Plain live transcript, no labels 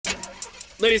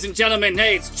Ladies and gentlemen,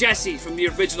 hey, it's Jesse from the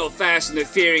original Fast and the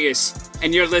Furious,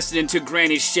 and you're listening to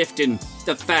Granny Shifting,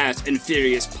 the Fast and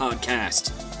Furious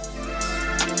podcast.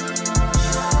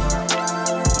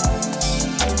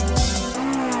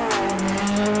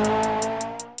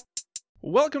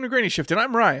 Welcome to Granny Shifting.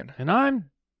 I'm Ryan. And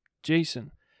I'm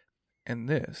Jason. And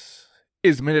this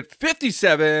is minute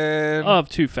 57 Of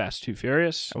Too Fast, Too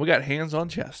Furious. And we got hands on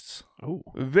chests. Oh.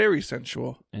 Very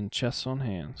sensual. And chests on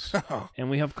hands. And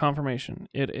we have confirmation.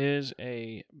 It is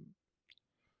a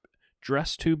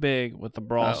dress too big with the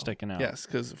bra sticking out. Yes,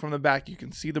 because from the back you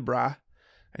can see the bra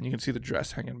and you can see the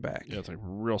dress hanging back. Yeah, it's like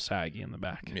real saggy in the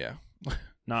back. Yeah.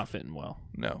 Not fitting well.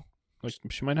 No. Like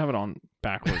she might have it on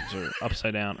backwards or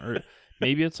upside down, or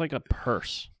maybe it's like a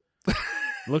purse.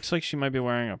 Looks like she might be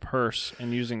wearing a purse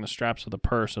and using the straps of the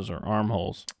purse as her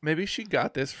armholes. Maybe she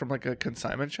got this from like a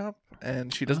consignment shop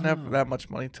and she doesn't have that much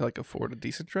money to like afford a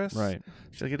decent dress. Right.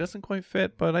 She's like, it doesn't quite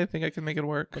fit, but I think I can make it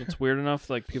work. But it's weird enough,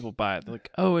 like people buy it. They're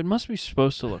like, oh, it must be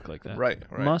supposed to look like that. Right.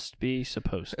 Must be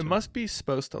supposed to. It must be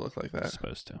supposed to look like that.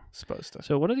 Supposed to.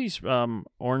 So what are these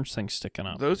orange things sticking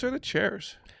up? those are the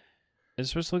chairs. Is it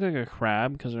supposed to look like a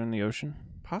crab because they're in the ocean?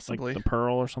 Possibly. Like the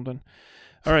pearl or something?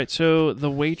 All right, so the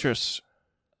waitress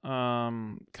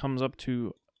comes up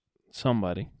to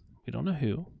somebody. We don't know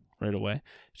who right away.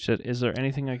 She said, is there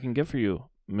anything I can get for you,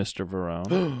 Mr.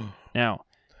 Verone? Now,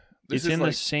 it's in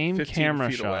the same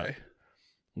camera shot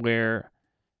where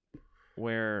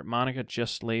Monica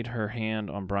just laid her hand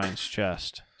on Brian's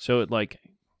chest. So it like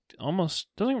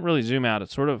almost doesn't really zoom out. It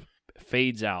sort of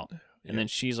fades out. And then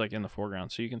she's like in the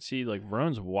foreground. So you can see like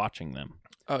Verone's watching them.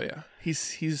 Oh yeah, he's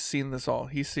seen this all.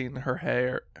 He's seen her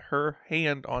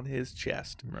hand on his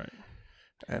chest, right?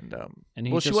 And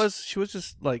he she was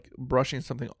just like brushing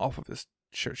something off of his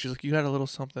shirt. She's like, you had a little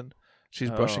something. She's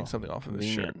brushing something off of his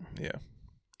shirt. Yeah.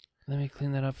 Let me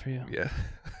clean that up for you. Yeah.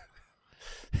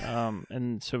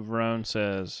 And so Verone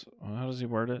says, well, how does he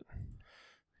word it?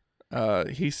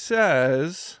 He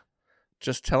says,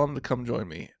 just tell him to come join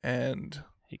me, and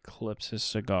he clips his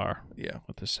cigar. Yeah.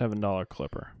 With the $7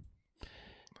 clipper.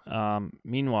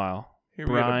 Meanwhile, here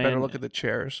we Brian get a better look at the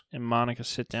chairs. And Monica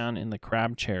sit down in the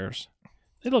crab chairs.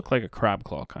 They look like a crab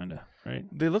claw, kind of, right?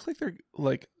 They look like they're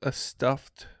like a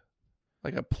stuffed,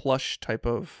 like a plush type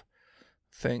of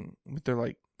thing. But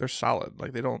they're solid.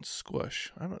 Like they don't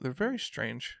squish. I don't know. They're very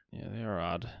strange. Yeah, they are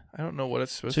odd. I don't know what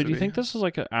it's supposed to be. So do you think this is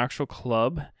like an actual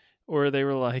club, or they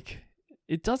were like,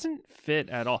 it doesn't fit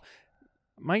at all?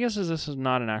 My guess is this is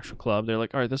not an actual club. They're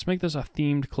like, all right, let's make this a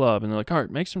themed club. And they're like, all right,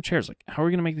 make some chairs. Like, how are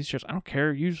we going to make these chairs? I don't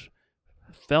care. Use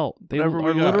felt. They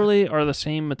literally are the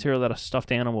same material that a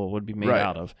stuffed animal would be made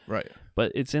out of. Right.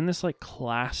 But it's in this like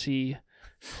classy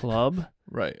club.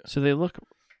 Right. So it looks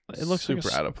super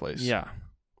like out of place. Yeah.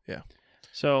 Yeah.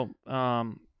 So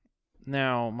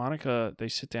now Monica, they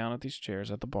sit down at these chairs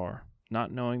at the bar,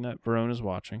 not knowing that Verone is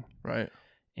watching. Right.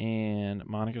 And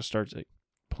Monica starts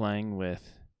playing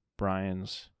with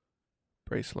Brian's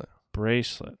bracelet.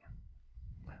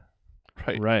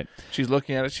 Right. She's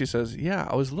looking at it. She says, yeah,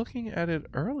 I was looking at it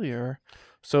earlier.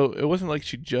 So it wasn't like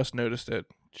she just noticed it.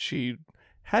 She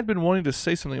had been wanting to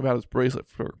say something about his bracelet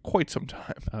for quite some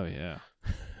time. Oh, yeah.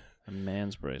 A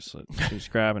man's bracelet. She's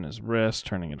grabbing his wrist,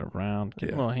 turning it around,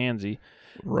 getting a little handsy.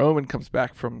 Roman comes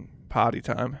back from potty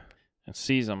time and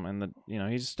sees him, and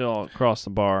he's still across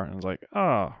the bar, and is like,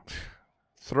 oh.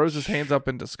 Throws his hands up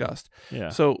in disgust. Yeah.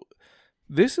 So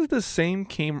this is the same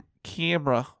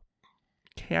camera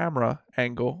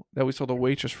angle that we saw the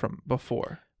waitress from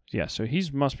before. Yeah, so he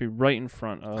must be right in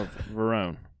front of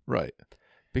Verone. Right.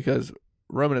 Because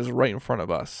Roman is right in front of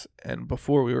us, and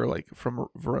before we were like from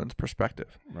Verone's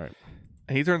perspective. Right.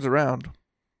 And he turns around,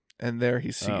 and there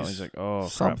he sees he's like, oh,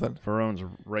 something. Crap. Verone's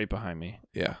right behind me.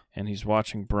 Yeah. And he's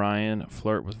watching Brian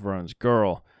flirt with Verone's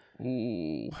girl.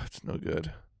 Ooh, that's no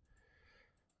good.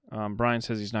 Brian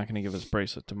says he's not going to give his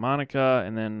bracelet to Monica,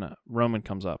 and then Roman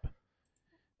comes up.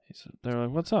 They're like,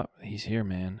 what's up? He's here,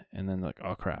 man. And then they're like,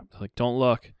 oh, crap. They're like, don't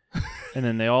look. And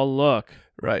then they all look.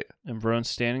 Right. And Verone's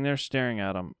standing there staring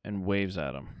at him and waves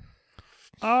at him.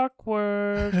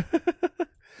 Awkward.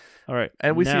 All right.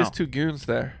 And we see his two goons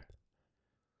there.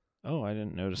 Oh, I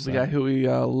didn't notice the that. guy who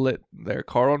lit their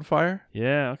car on fire.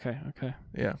 Yeah, okay.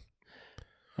 Yeah.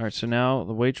 All right, so now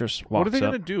the waitress walks up. What are they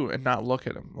going to do and not look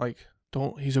at him? Like,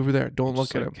 he's over there. Don't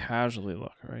look at him. Casually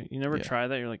look, right? You never try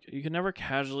that. You're like, you can never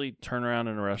casually turn around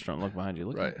in a restaurant and look behind you.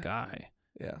 Look at the guy.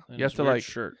 Yeah. You have to like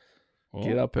shirt.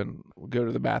 Get up and go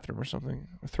to the bathroom or something.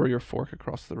 Or throw your fork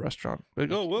across the restaurant.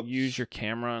 Like, oh, whoops. Use your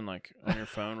camera and like on your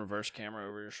phone, reverse camera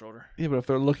over your shoulder. Yeah, but if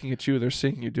they're looking at you, they're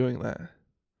seeing you doing that.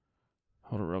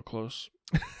 Hold it real close.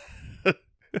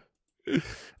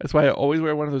 That's why I always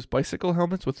wear one of those bicycle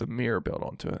helmets with a mirror built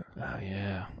onto it. Oh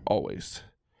yeah. Always.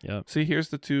 Yep. See, here's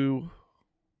the two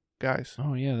guys.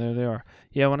 Oh yeah, there they are.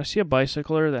 Yeah, when I see a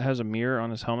bicycler that has a mirror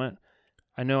on his helmet,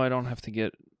 I know I don't have to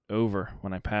get over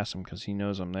when I pass him because he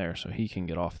knows I'm there, so he can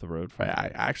get off the road. From Right,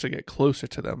 I actually get closer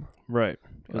to them. Right,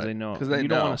 because Right, they know. 'cause they you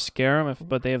don't know. want to scare them,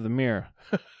 but they have the mirror,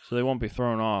 so they won't be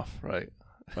thrown off Right.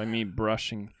 by me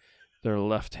brushing their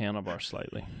left handlebar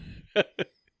slightly.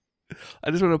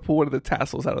 I just want to pull one of the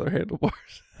tassels out of their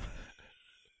handlebars.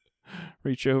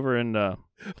 Reach over and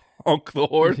Honk the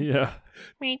horn. yeah.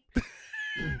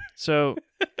 So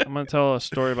I'm gonna tell a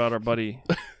story about our buddy,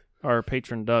 our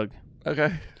patron Doug.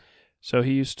 Okay. So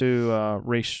he used to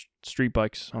race street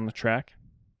bikes on the track,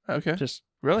 Okay. just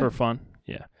Really? for fun.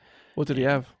 Yeah. What did he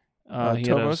have? He had a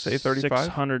Tomos A35?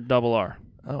 600 double R.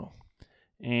 Oh.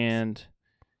 And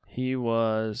he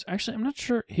was actually, I'm not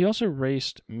sure. He also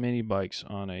raced mini bikes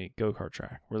on a go-kart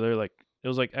track where they're like, it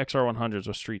was like XR100s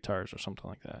with street tires or something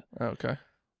like that. Okay.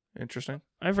 Interesting.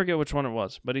 I forget which one it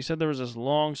was, but he said there was this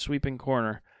long sweeping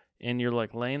corner and you're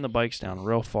like laying the bikes down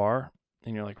real far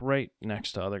and you're like right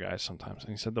next to other guys sometimes.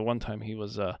 And he said the one time he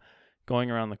was going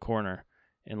around the corner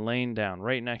and laying down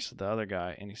right next to the other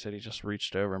guy, and he said he just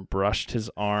reached over and brushed his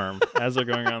arm as they're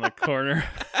going around the corner.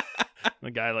 The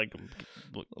guy like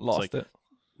Lost it.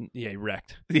 Yeah, he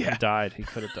wrecked. Yeah. He died. He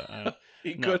could have died.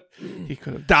 He No.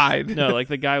 could have died. No, like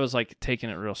the guy was like taking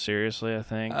it real seriously, I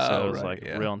think. So Oh, it was right, like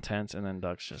yeah. real intense. And then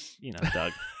Doug's just,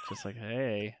 Doug, just like,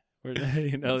 hey,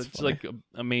 That's it's funny. like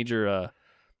a major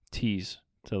tease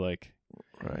to like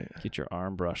Right. get your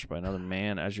arm brushed by another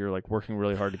man as you're like working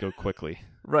really hard to go quickly,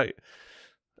 Right.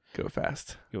 Go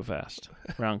fast. go fast,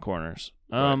 round corners.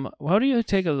 Right. How do you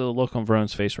take a the look on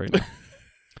Vrone's face right now?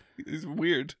 It's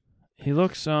weird. He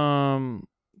looks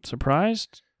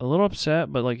surprised, a little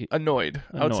upset, but like, Annoyed.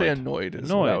 I would say annoyed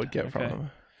is what I would get from okay.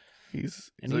 him.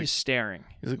 He's and like, he's staring.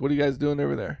 he's like, what are you guys doing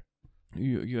over there?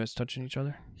 You guys touching each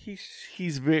other? He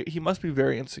must be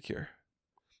very insecure.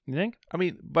 You think? I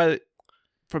mean,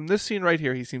 from this scene right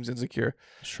here, he seems insecure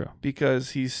It's true.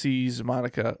 because he sees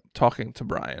Monica talking to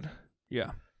Brian.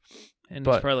 Yeah. And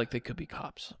But- it's probably like they could be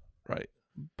cops. Right.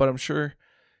 But I'm sure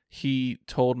he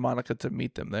told Monica to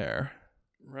meet them there.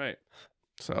 Right.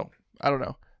 So I don't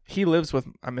know. He lives with,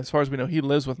 as far as we know, he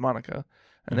lives with Monica,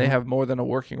 and they Mhm. have more than a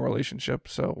working relationship.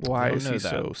 So why don't is know he that.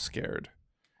 so scared?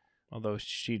 Although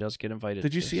she does get invited.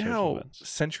 Did you to see social how events.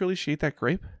 sensually she ate that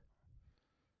grape?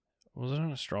 Was it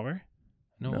on a strawberry?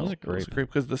 No, it was a It was grape. grape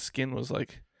because the skin was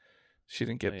like, she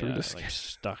didn't get Oh, through yeah, the it, skin. like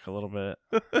stuck a little bit.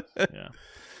 Yeah.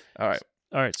 All right.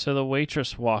 All right. So the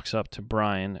waitress walks up to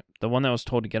Brian, the one that was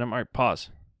told to get him. All right, pause.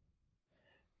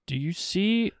 Do you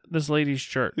see this lady's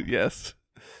shirt? Yes.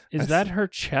 Is that her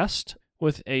chest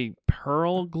with a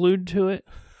pearl glued to it?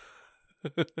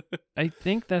 I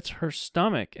think that's her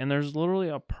stomach, and there's literally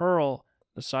a pearl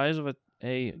the size of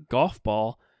a golf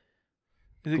ball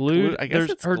Is it glued. I guess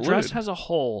it's her dress glued. has a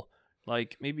hole,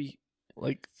 like maybe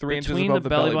like 3 inches between above the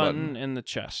belly button and the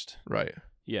chest. Right.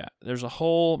 Yeah, there's a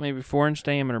hole, maybe 4-inch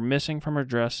diameter, missing from her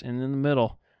dress, and in the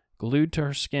middle, glued to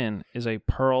her skin, is a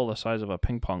pearl the size of a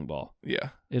ping pong ball. Yeah.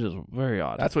 It is very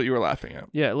odd. That's what you were laughing at.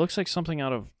 Yeah, it looks like something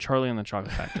out of Charlie and the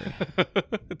Chocolate Factory.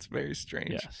 It's very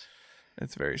strange. Yes,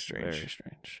 It's very strange. very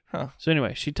strange. Huh. So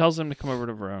anyway, she tells them to come over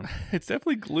to Verone. It's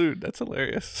definitely glued. That's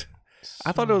hilarious.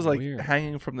 I thought it was like Weird.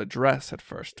 hanging from the dress at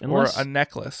first, Unless- or a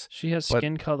necklace. She has but-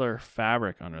 skin color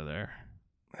fabric under there.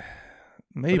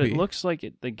 Maybe. But it looks like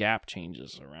the gap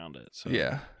changes around it. So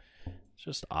Yeah. it's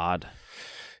just odd.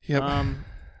 Yep.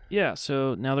 Yeah,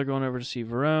 so now they're going over to see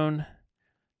Verone.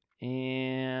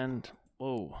 And,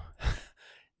 whoa.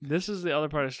 This is the other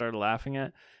part I started laughing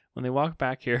at. When they walk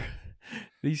back here,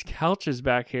 these couches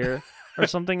back here are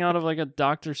something out of like a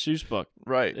Dr. Seuss book.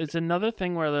 right. It's another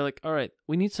thing where they're like, all right,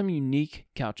 we need some unique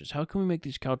couches. How can we make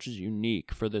these couches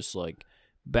unique for this like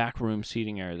backroom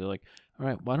seating area? They're like, all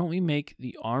right, why don't we make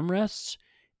the armrests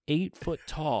 8 foot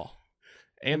tall?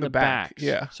 And the back. backs.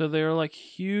 Yeah. So they're like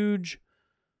huge.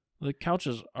 The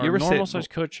couches are You ever normal sit-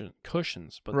 size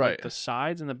cushions, but Right. like the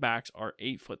sides and the backs are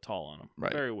 8 foot tall on them.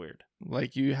 Right. Very weird.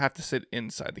 Like you have to sit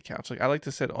inside the couch. Like I like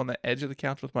to sit on the edge of the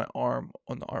couch with my arm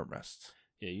on the armrests.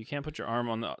 Yeah, you can't put your arm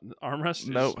on the armrest.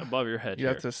 No. Is above your head. You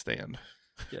here. have to stand.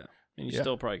 and you yeah.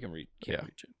 still probably can can't Yeah.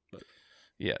 reach it. But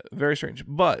Yeah, very strange.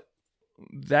 But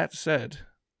that said,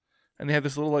 and they have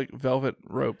this little like velvet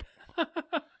rope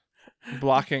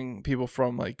blocking people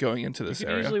from like going into you this can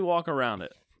area. easily walk around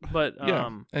it. But Yeah,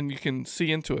 and you can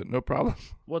see into it, no problem.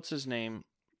 what's his name?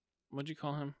 What'd you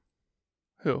call him?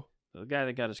 Who? The guy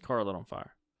that got his car lit on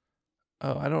fire.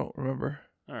 Oh, I don't remember.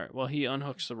 All right. Well, he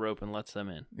unhooks the rope and lets them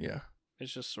in. Yeah,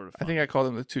 It's just sort of I fun. think I called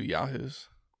them the two Yahoos.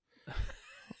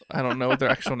 I don't know what their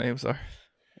actual names are.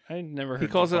 I never heard He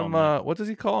calls you him, call that. what does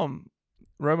he call him?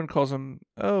 Roman calls him,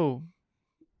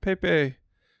 Pepe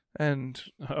and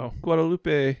Oh.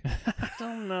 Guadalupe. I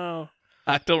don't know.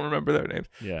 I don't remember their names.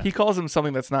 Yeah. He calls him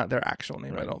something that's not their actual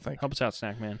name, I Right. don't think. Help us out,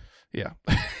 Snack Man. Yeah.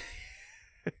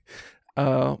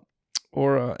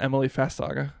 Or Emily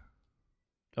Fastaga.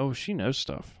 Oh, she knows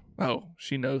stuff. Oh,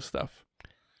 she knows stuff.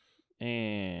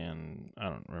 And I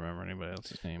don't remember anybody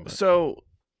else's name. But So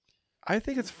I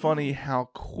think it's funny how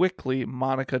quickly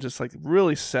Monica just like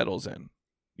really settles in.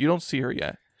 You don't see her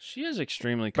yet. she is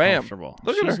extremely Bam. comfortable.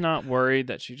 Look at She's her. not worried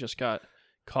that she just got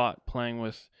caught playing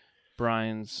with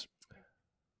Brian's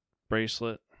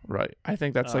bracelet. Right. I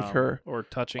think that's like her or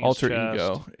touching alter his chest.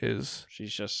 ego is,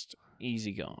 She's just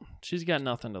easygoing. She's got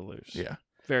nothing to lose. yeah.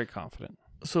 Very confident.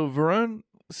 So Varun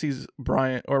sees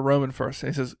Brian or Roman first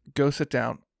and he says, "Go sit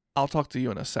down. I'll talk to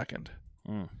you in a second."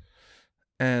 Mm.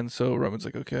 And so Roman's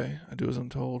like, "Okay, I do as I'm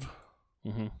told."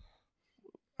 Mm-hmm.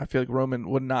 I feel like Roman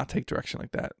would not take direction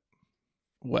like that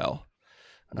well.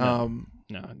 No.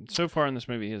 No, so far in this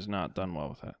movie, he has not done well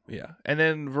with that. Yeah. And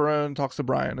then Varun talks to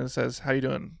Brian and says, "How you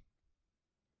doing?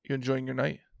 You enjoying your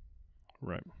night?"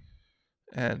 Right.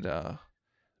 And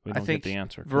We I don't think get the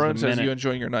answer. 'cause Varun the says, minute- "You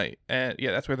enjoying your night?" And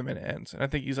yeah, that's where the minute ends. And I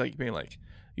think he's like being like,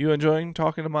 "You enjoying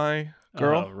talking to my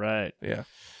girl?" Oh, right. Yeah.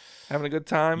 Having a good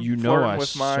time? You know flirting I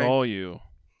with my saw you.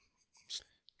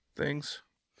 things.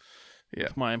 Yeah.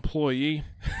 With my employee.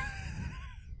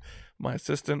 My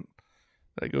assistant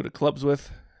that I go to clubs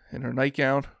with in her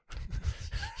nightgown.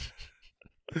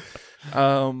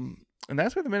 And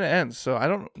that's where the minute ends. So I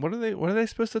don't. What are they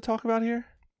supposed to talk about here?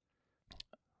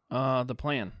 The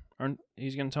plan.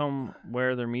 He's going to tell them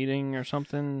where they're meeting or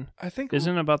something. I think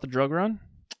Isn't it about the drug run?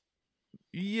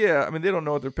 Yeah, I mean they don't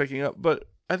know what they're picking up, but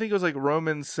I think it was like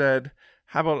Roman said,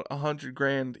 "How about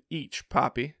 $100,000 each,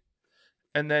 Poppy?"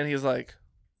 And then he's like,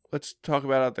 "Let's talk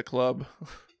about it at the club,"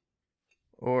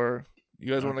 or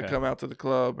 "You guys want to Okay. come out to the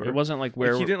club?" Or It wasn't like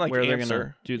where, he didn't, like, where they're going to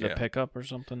answer. do the Yeah. pickup or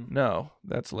something. No,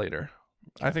 that's later.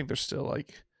 I think they're still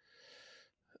like,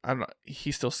 I'm not.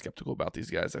 He's still skeptical about these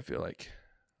guys. I feel like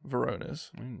Varun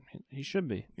is. I mean, he should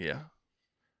be. Yeah,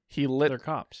 he They're lit.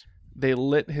 cops. They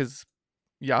lit his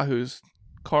Yahoo's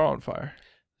car on fire.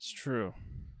 It's true.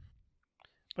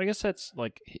 But I guess that's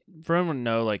like, Varun would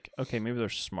know, like, okay, maybe they're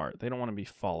smart. They don't want to be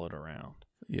followed around.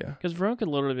 Yeah, Because Varun could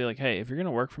literally be like, hey, if you're going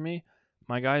to work for me,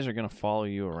 my guys are going to follow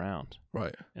you around.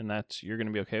 right, And you're going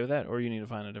to be okay with that, or you need to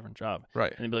find a different job.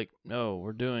 right. And they'd be like, no,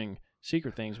 we're doing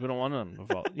secret things. We don't want them to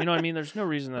follow. You know what I mean? There's no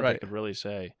reason that they Right. could really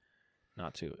say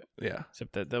not to it. Yeah,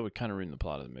 Except that would kind of ruin the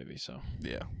plot of the movie. So,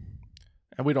 yeah.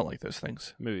 And we don't like those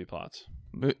things. movie plots.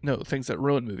 No, things that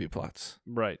ruin movie plots.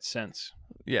 Right. Sense.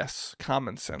 Yes,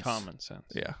 common sense. Common sense.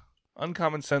 Yeah,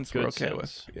 uncommon sense we're Good okay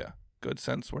sense. with. Yeah, good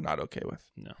sense we're not okay with.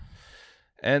 No.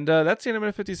 And that's the end of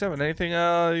minute 57. Anything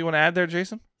you want to add there,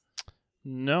 Jason?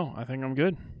 No, I think I'm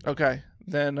good. Okay,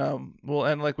 then we'll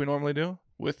end like we normally do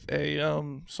with a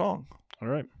song. All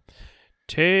right.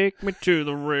 Take me to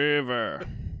the river.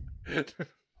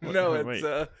 No, Wait.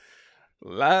 it's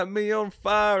light me on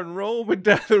fire and roll me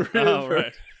down the river. Oh,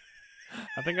 right.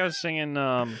 I think I was singing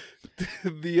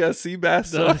The sea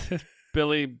bass song. the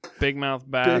Billy Big Mouth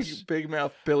Bass. Big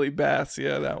mouth Billy Bass.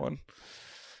 Yeah, that one.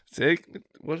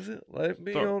 What is it? Light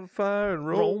me Throw- on fire and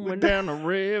roll me Rolling down. down the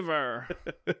river.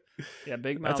 Yeah,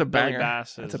 Big Mouth That's a Billy banger.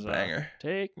 Bass That's is, a banger.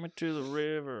 Take me to the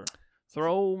river.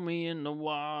 Throw me in the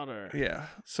water. Yeah.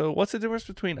 So what's the difference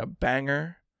between a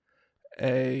banger,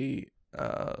 a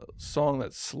song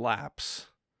that slaps,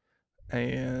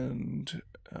 and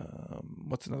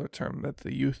what's another term that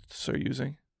the youths are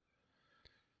using?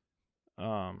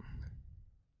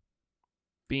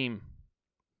 Beam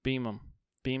 'em.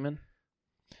 Beamin'.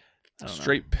 I don't know.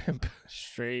 Straight pimp.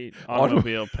 Straight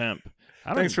automobile pimp. I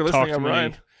don't Thanks for talk listening. to I'm many-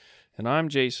 Ryan. And I'm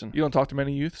Jason. You don't talk to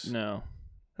many youths? No.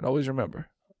 And always remember.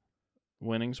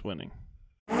 Winning's winning.